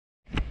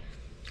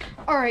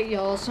Alright,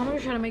 y'all, so I'm gonna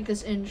try to make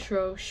this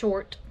intro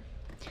short.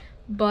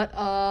 But,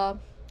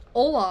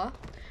 hola.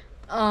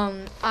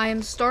 I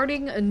am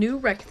starting a new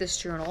Wreck This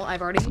journal.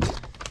 I've already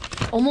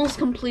almost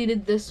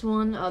completed this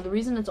one. The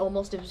reason it's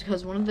almost is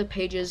because one of the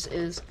pages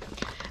is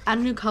add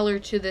a new color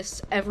to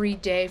this every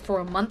day for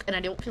a month, and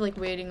I don't feel like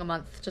waiting a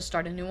month to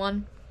start a new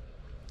one.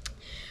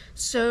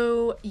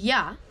 So,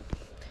 yeah.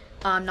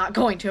 I'm not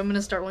going to. I'm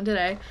gonna start one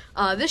today.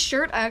 This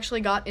shirt I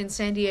actually got in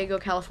San Diego,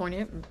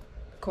 California.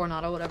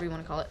 Coronado, whatever you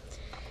want to call it.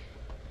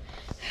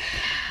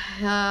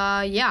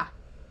 Yeah.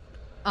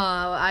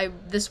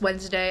 This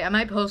Wednesday, I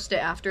might post it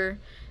after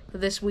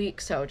this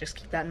week, so just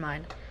keep that in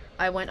mind.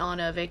 I went on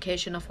a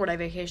 4-day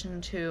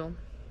vacation to,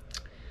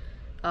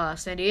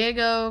 San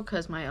Diego,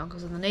 because my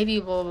uncle's in the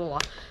Navy, blah, blah, blah.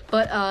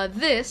 But,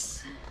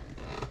 this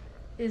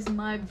is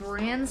my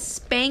brand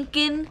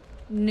spanking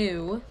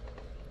new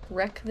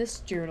Wreck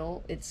This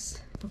journal.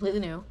 It's completely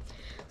new.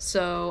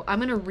 So, I'm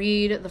gonna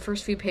read the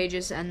first few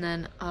pages, and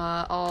then,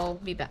 I'll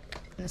be back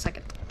in a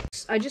second.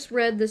 I just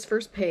read this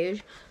first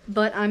page,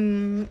 but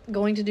I'm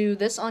going to do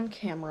this on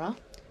camera.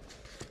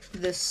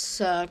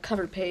 This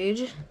cover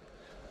page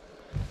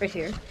right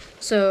here.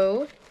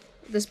 So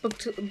this book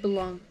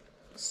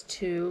belongs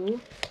to,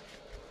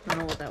 I don't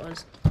know what that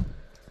was.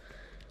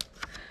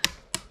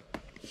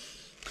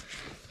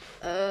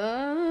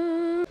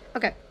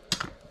 Okay,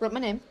 wrote my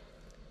name.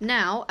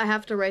 Now I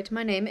have to write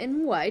my name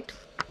in white.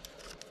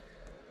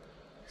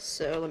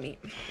 So let me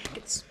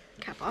get this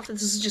cap off.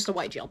 This is just a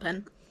white gel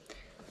pen.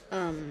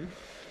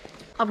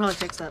 I'll probably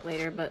fix that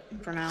later, but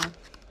for now,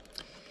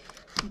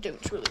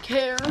 don't really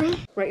care.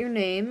 Write your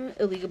name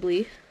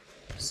illegibly,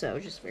 so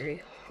just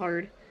very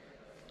hard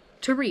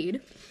to read.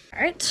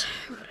 Alright,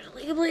 wrote it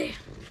illegibly.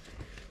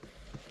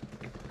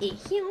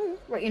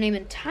 Write your name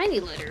in tiny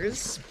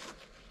letters.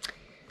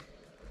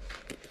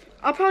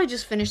 I'll probably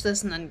just finish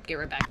this and then get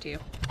right back to you.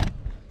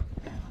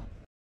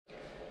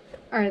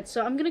 Alright,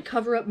 so I'm gonna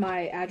cover up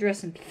my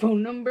address and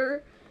phone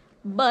number,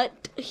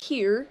 but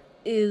here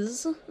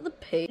is the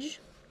page.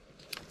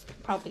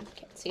 Probably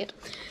can't see it,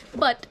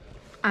 but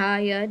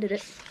I did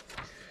it.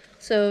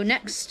 So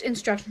next,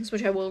 instructions,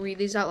 which I will read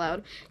these out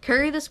loud.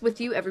 Carry this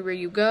with you everywhere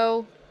you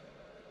go.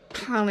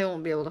 Probably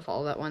won't be able to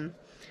follow that one.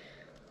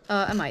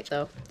 I might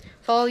though.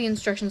 Follow the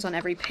instructions on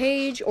every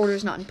page. Order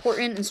is not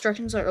important.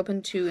 Instructions are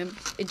open to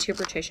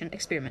interpretation.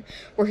 Experiment.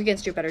 Work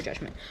against your better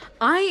judgment.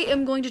 I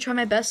am going to try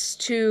my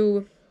best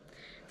to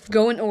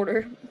go in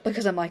order,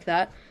 because I'm like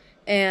that,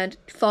 and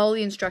follow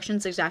the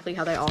instructions exactly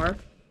how they are.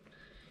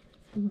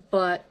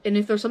 And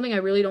if there's something I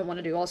really don't want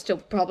to do, I'll still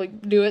probably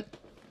do it.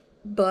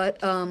 But,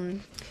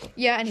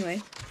 yeah,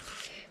 anyway.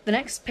 The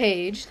next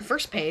page, the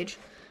first page,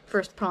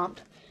 first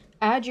prompt,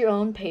 add your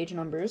own page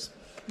numbers,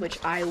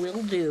 which I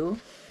will do.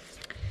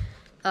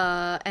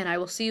 And I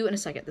will see you in a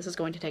second. This is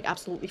going to take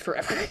absolutely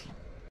forever.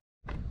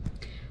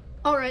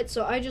 Alright,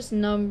 so I just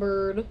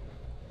numbered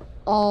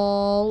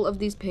all of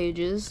these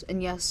pages,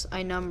 and yes,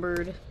 I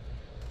numbered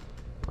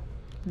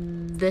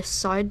this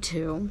side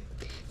too.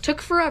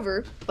 Took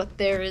forever, but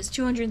there is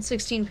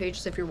 216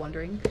 pages if you're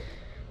wondering.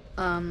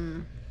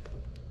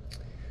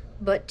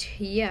 But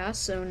yeah,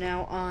 so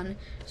now on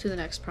to the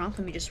next prompt.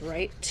 Let me just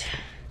write.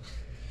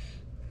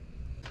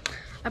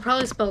 I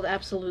probably spelled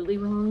absolutely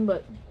wrong,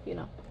 but you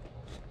know.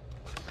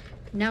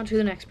 Now to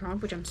the next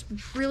prompt, which I'm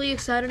really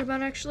excited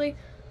about actually.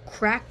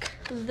 Crack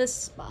the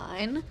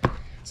spine.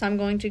 So I'm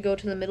going to go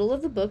to the middle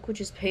of the book, which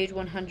is page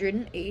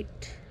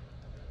 108.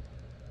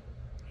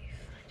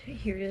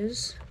 Here it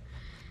is.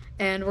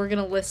 And we're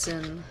gonna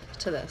listen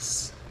to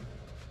this.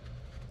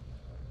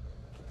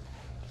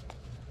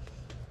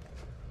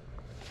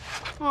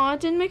 Aw, it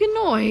didn't make a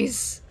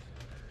noise.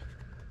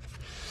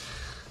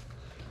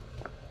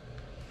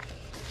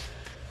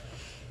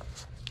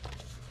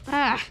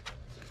 Ah.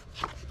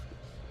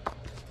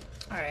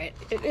 Alright,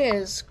 it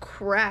is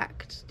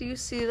cracked. Do you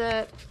see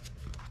that?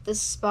 The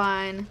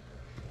spine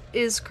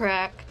is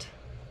cracked.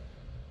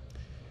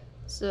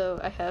 So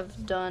I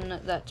have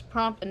done that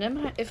prompt,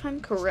 and if I'm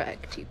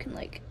correct, you can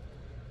like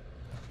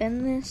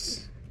bend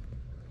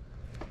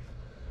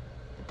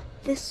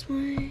this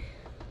way.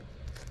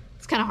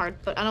 It's kind of hard,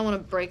 but I don't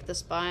want to break the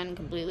spine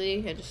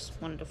completely. I just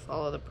wanted to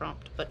follow the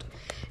prompt, but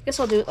I guess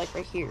I'll do it like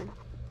right here.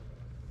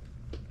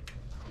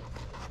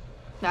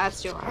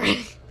 That's too hard.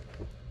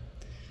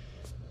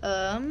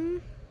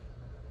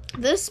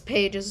 This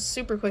page is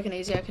super quick and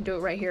easy. I can do it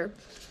right here.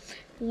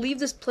 Leave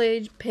this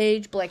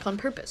page blank on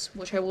purpose,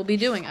 which I will be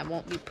doing. I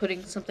won't be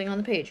putting something on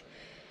the page.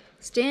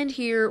 Stand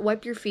here,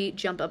 wipe your feet,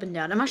 jump up and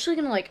down. I'm actually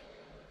gonna like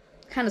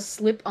kind of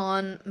slip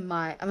on I'm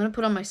gonna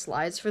put on my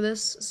slides for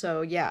this.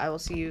 So yeah, I will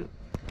see you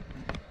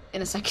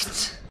in a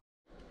second.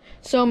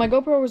 So my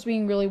GoPro was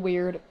being really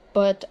weird,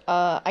 but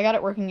I got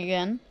it working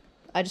again.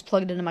 I just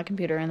plugged it into my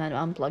computer and then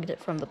unplugged it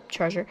from the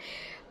charger.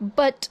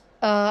 But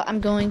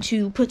I'm going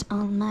to put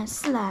on my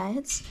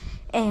slides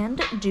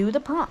and do the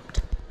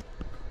prompt.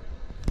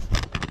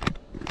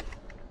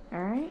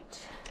 Alright.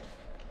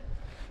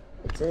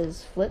 It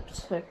says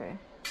flipped. Okay.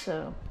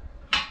 So,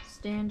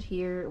 stand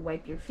here,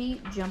 wipe your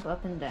feet, jump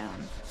up and down.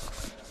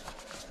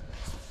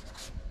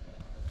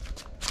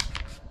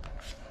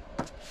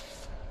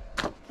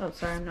 Oh,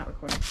 sorry, I'm not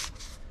recording.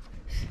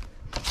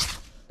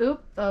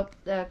 Oop. Oh,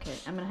 okay.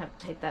 I'm gonna have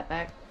to take that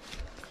back.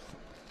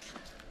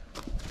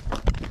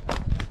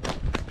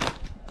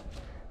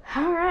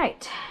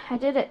 Alright, I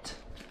did it.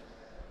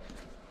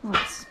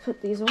 Let's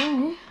put these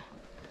away.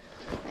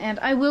 And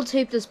I will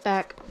tape this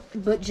back,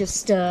 but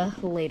just,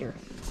 later.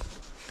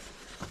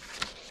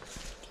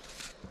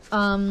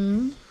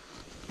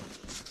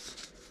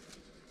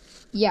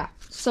 Yeah.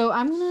 So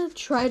I'm gonna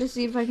try to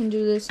see if I can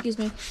do this, excuse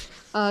me,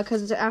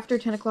 because it's after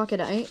 10 o'clock at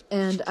night,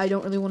 and I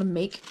don't really want to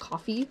make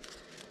coffee.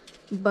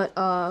 But,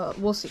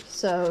 we'll see.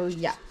 So,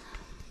 yeah.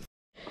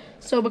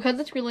 So, because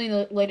it's really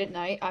late at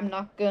night, I'm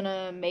not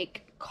gonna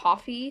make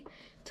coffee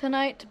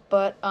tonight,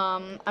 but,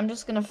 I'm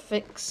just gonna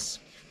fix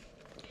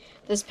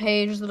this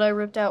page that I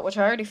ripped out, which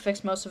I already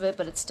fixed most of it,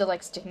 but it's still,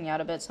 like, sticking out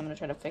a bit, so I'm gonna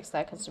try to fix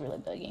that because it's really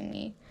bugging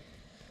me.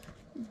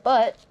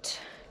 But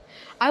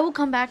I will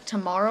come back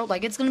tomorrow.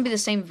 Like, it's gonna be the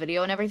same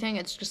video and everything.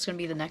 It's just gonna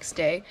be the next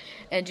day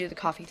and do the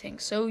coffee thing.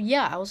 So,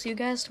 yeah, I will see you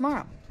guys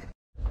tomorrow.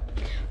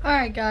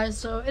 Alright, guys,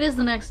 so it is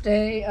the next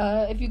day.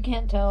 If you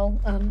can't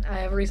tell, I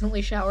have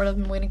recently showered. I've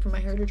been waiting for my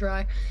hair to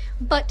dry.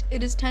 But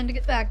it is time to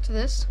get back to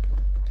this.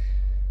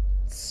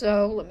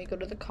 So, let me go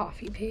to the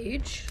coffee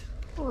page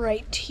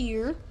right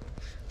here.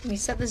 Let me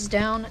set this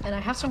down, and I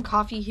have some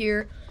coffee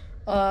here.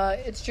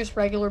 It's just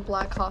regular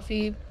black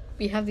coffee.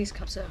 We have these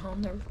cups at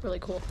home. They're really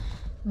cool.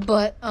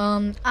 But,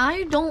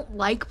 I don't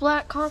like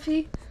black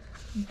coffee.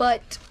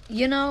 But,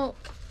 you know,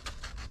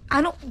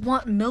 I don't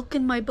want milk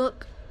in my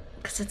book,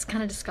 because it's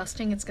kind of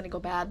disgusting. It's going to go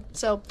bad.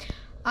 So,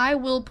 I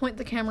will point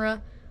the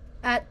camera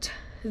at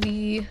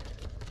the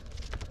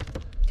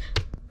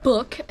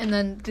book and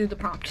then do the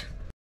prompt.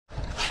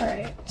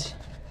 Alright.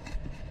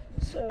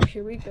 So,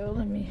 here we go.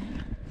 Let me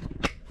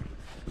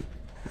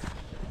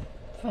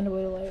find a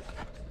way to, like,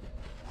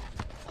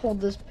 hold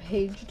this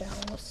page down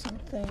with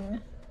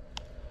something.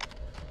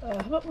 How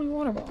about my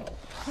water bottle?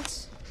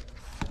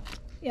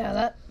 Yeah,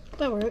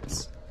 that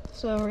works.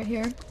 So, right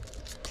here,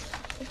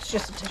 it's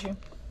just a tissue.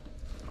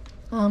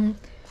 So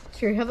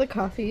here you have the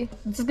coffee.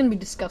 This is gonna be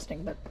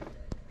disgusting, but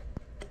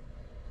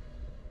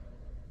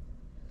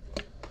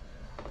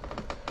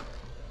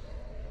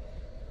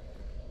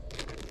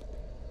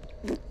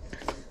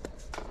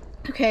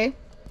okay,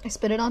 I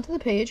spit it onto the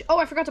page. Oh,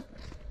 I forgot to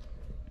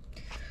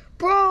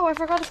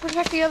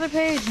protect the other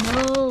page.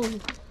 No,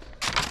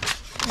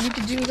 I need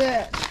to do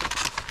that.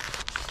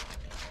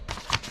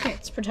 Okay,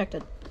 it's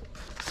protected.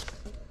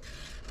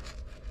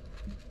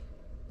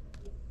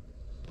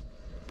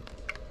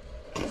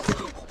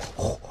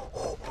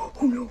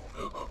 Oh no.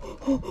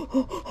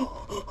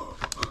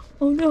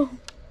 Oh no.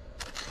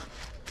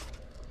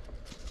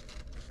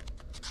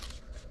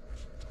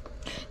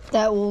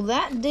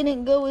 That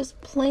didn't go as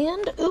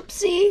planned.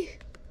 Oopsie.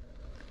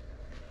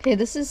 Okay,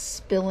 this is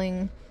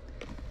spilling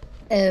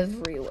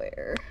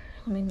everywhere.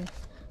 Let me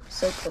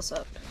soak this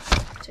up.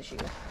 Tissue.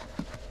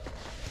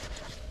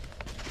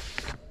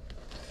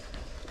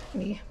 Let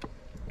me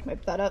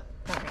wipe that up.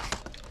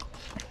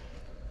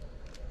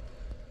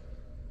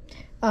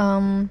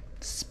 Alright.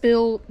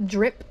 Spill,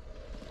 drip.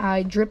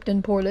 I dripped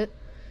and poured it.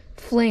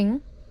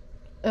 Fling.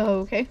 Oh,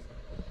 okay.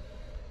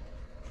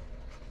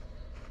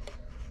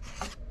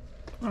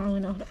 I don't really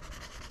know how to...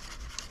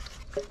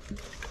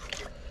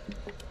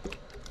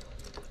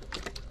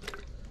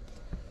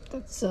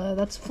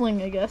 That's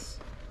fling, I guess.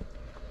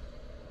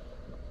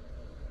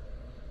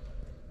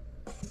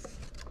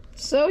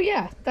 So,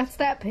 yeah, that's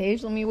that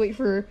page. Let me wait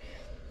for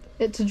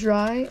it to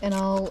dry, and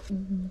I'll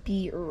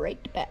be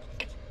right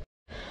back.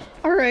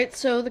 Alright,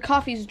 so the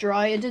coffee's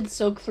dry. It did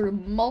soak through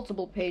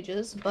multiple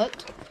pages,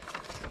 but...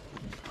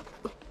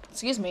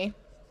 Excuse me.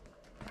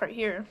 Right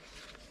here.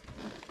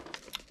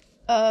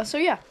 So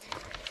yeah.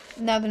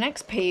 Now the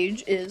next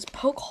page is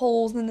poke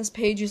holes in this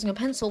page using a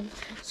pencil,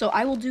 so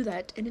I will do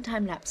that in a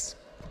time lapse.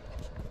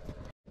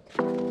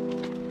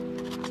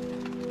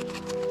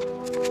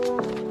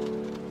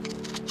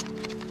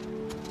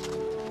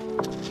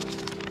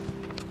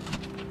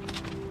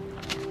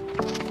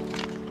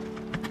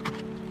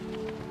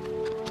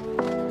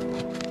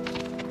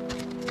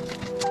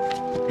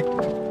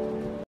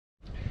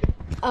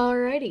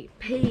 Alrighty,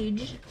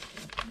 page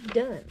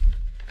done.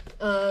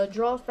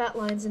 Draw fat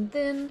lines and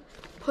thin,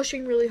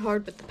 pushing really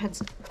hard with the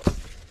pencil.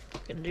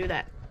 Gonna do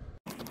that.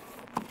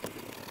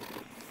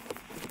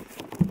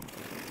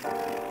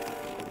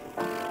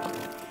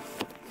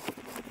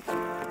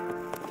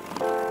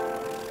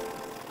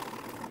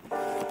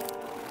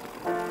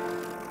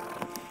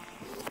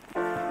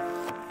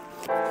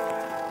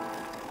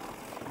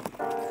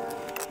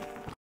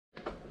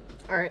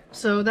 Alright,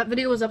 so that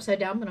video was upside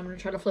down, but I'm gonna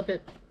try to flip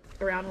it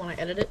around when I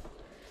edit it.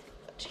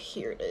 But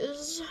here it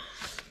is.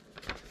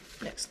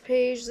 Next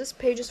page. This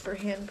page is for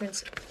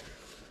handprints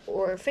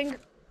or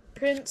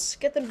fingerprints.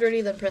 Get them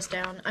dirty, then press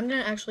down. I'm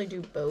gonna actually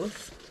do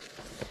both.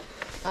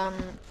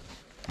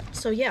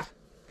 So yeah.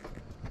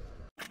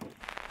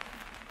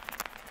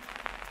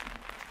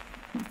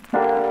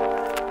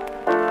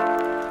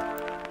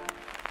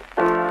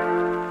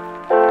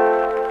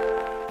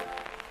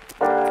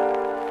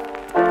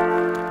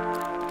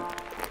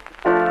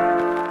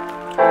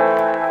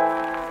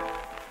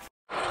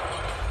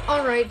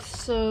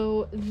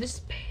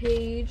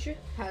 page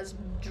has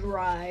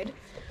dried.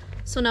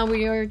 So now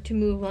we are to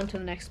move on to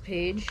the next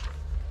page,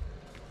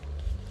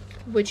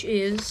 which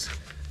is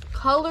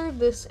color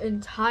this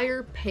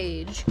entire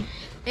page.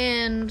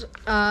 And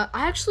I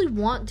actually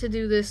want to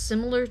do this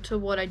similar to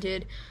what I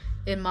did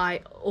in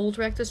my old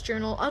Rectus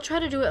journal. I'll try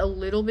to do it a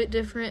little bit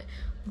different,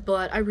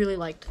 but I really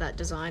liked that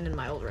design in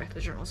my old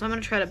Rectus journal, so I'm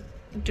going to try to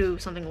do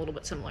something a little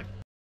bit similar.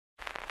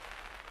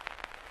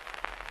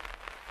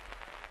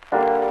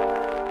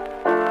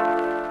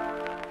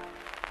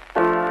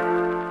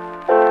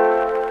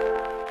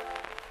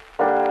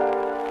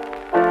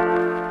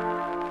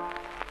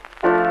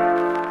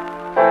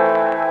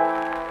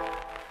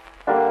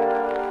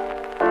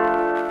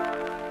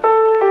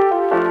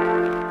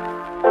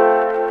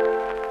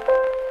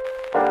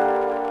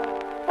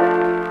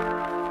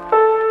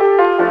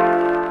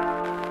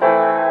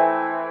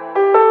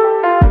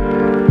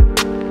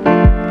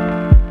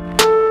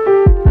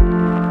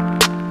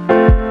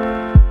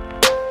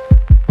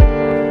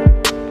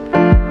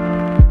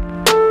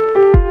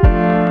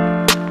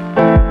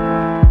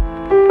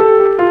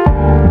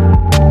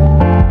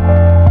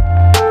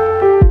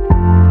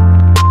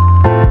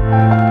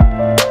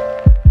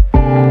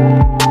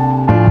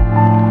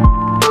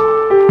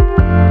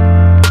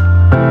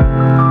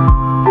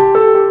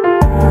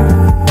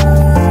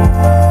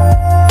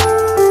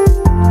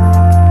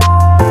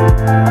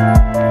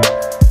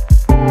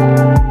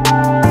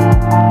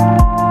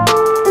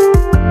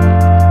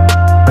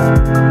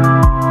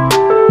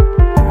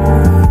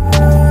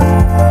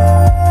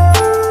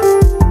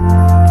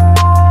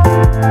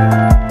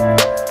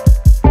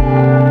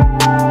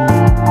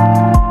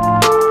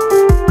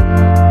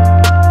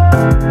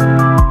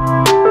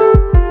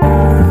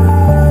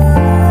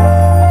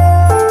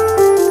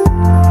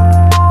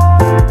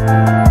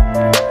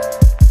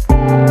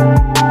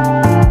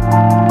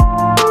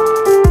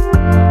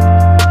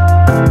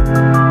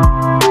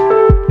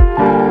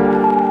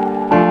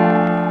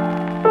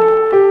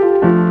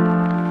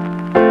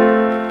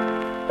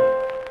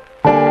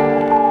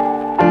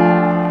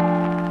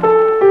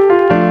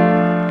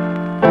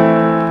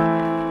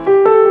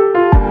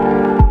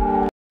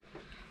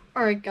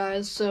 Alright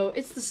guys, so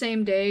it's the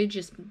same day,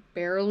 just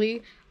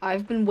barely.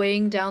 I've been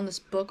weighing down this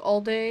book all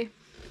day,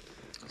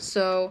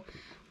 so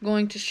I'm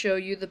going to show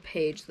you the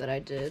page that I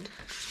did.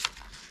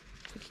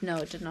 No,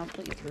 it did not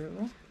bleed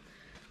through.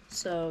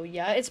 So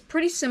yeah, it's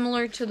pretty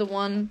similar to the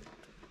one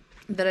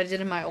that I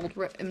did in my old,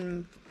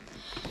 in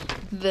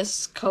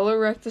this color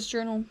Rectus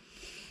journal.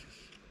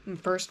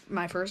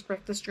 My first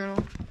Rectus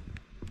journal.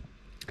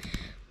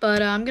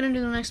 But I'm gonna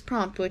do the next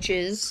prompt, which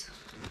is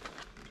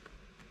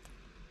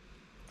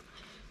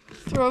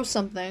throw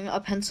something, a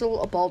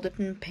pencil, a ball dipped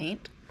in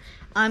paint.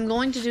 I'm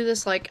going to do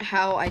this like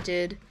how I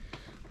did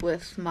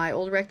with my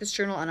old Rectus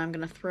journal, and I'm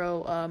going to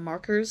throw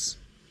markers.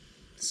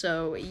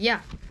 So,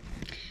 yeah.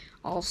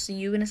 I'll see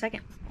you in a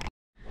second.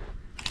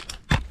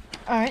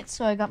 Alright,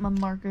 so I got my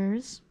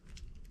markers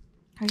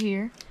right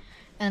here,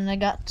 and I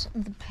got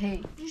the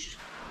page.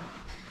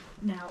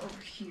 Now,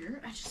 over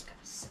here, I just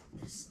got to set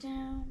this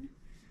down,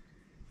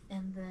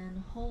 and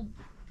then hold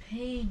the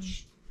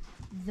page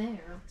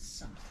there with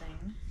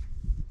something.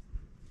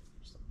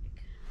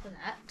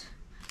 That.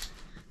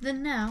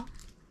 Then now,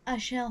 I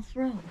shall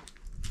throw.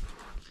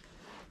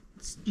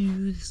 Let's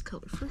do this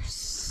color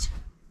first.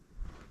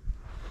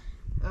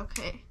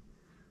 Okay.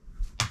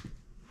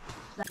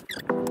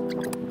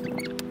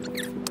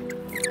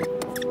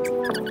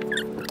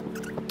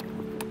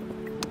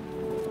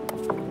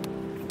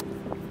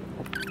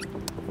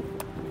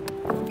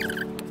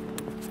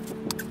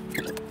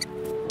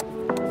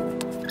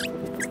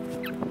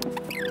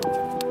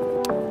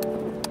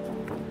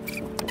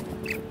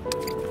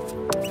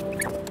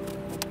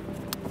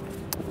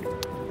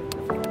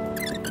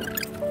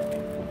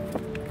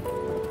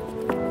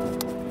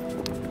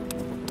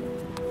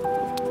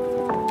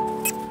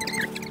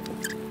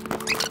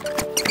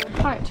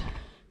 Alright,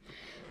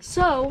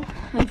 so,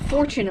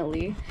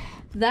 unfortunately,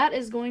 that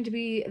is going to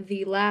be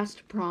the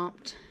last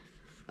prompt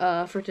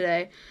for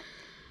today.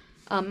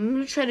 I'm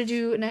going to try to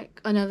do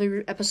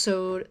another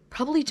episode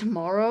probably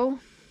tomorrow.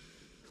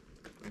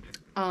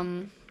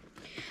 I'm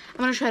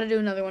going to try to do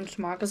another one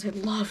tomorrow because I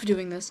love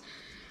doing this.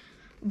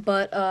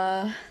 But,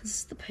 this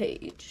is the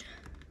page.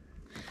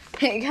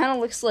 It kind of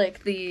looks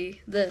like they're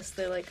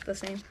like the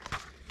same.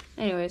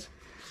 Anyways.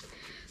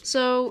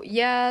 So,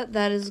 yeah,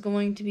 that is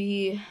going to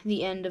be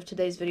the end of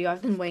today's video.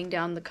 I've been weighing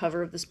down the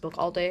cover of this book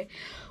all day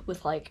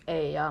with, like,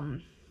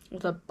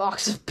 with a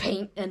box of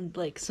paint and,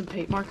 like, some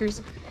paint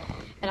markers.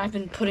 And I've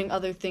been putting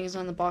other things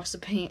on the box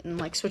of paint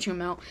and, like, switching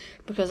them out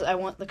because I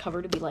want the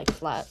cover to be, like,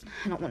 flat.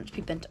 I don't want it to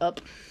be bent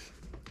up.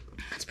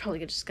 That's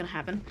probably just gonna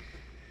happen.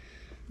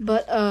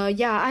 But,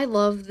 yeah, I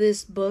love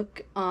this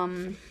book,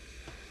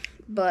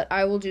 but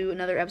I will do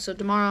another episode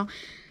tomorrow,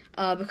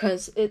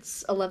 because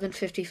it's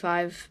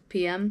 11:55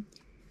 p.m.,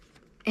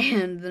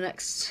 and the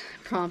next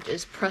prompt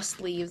is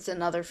pressed leaves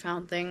and other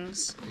found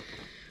things.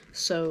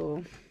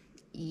 So,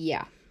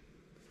 yeah.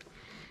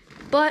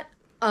 But,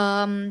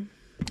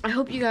 I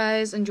hope you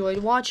guys enjoyed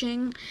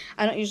watching.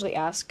 I don't usually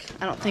ask.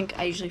 I don't think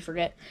I usually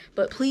forget.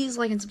 But please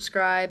like and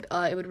subscribe.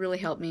 It would really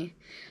help me.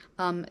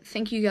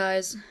 Thank you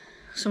guys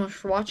so much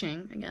for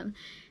watching again.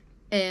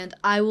 And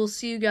I will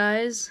see you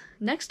guys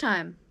next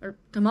time. Or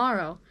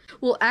tomorrow.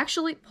 Well,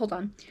 actually, hold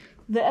on.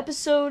 The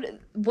episode,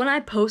 when I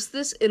post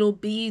this, it'll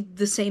be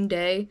the same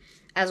day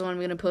as when I'm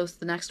going to post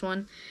the next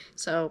one.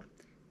 So,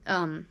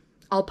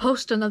 I'll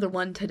post another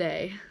one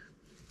today.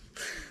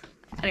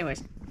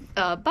 Anyways,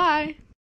 bye!